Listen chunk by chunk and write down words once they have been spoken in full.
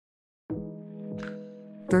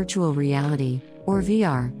Virtual reality, or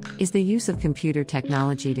VR, is the use of computer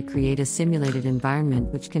technology to create a simulated environment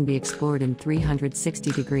which can be explored in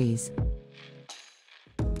 360 degrees.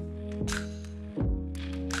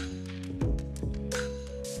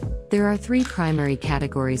 There are three primary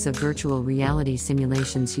categories of virtual reality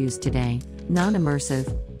simulations used today: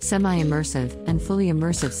 non-immersive, semi-immersive, and fully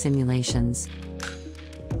immersive simulations.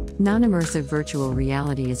 Non-immersive virtual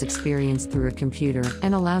reality is experienced through a computer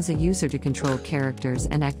and allows a user to control characters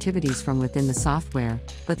and activities from within the software,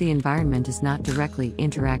 but the environment is not directly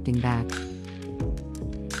interacting back.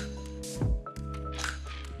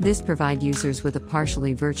 This provides users with a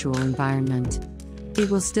partially virtual environment.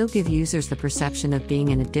 It will still give users the perception of being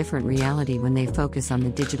in a different reality when they focus on the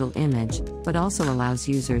digital image, but also allows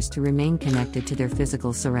users to remain connected to their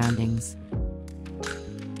physical surroundings.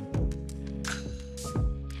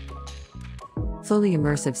 Fully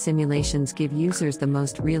immersive simulations give users the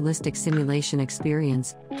most realistic simulation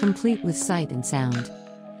experience, complete with sight and sound.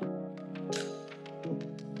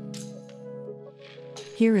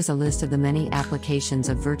 Here is a list of the many applications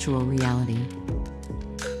of virtual reality.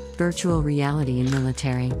 Virtual reality in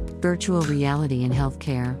military, virtual reality in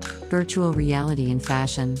healthcare, virtual reality in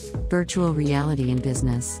fashion, virtual reality in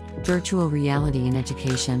business, virtual reality in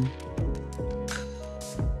education.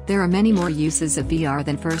 There are many more uses of VR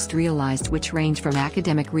than first realized, which range from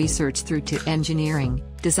academic research through to engineering,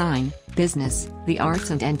 design, business, the arts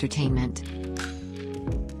and entertainment.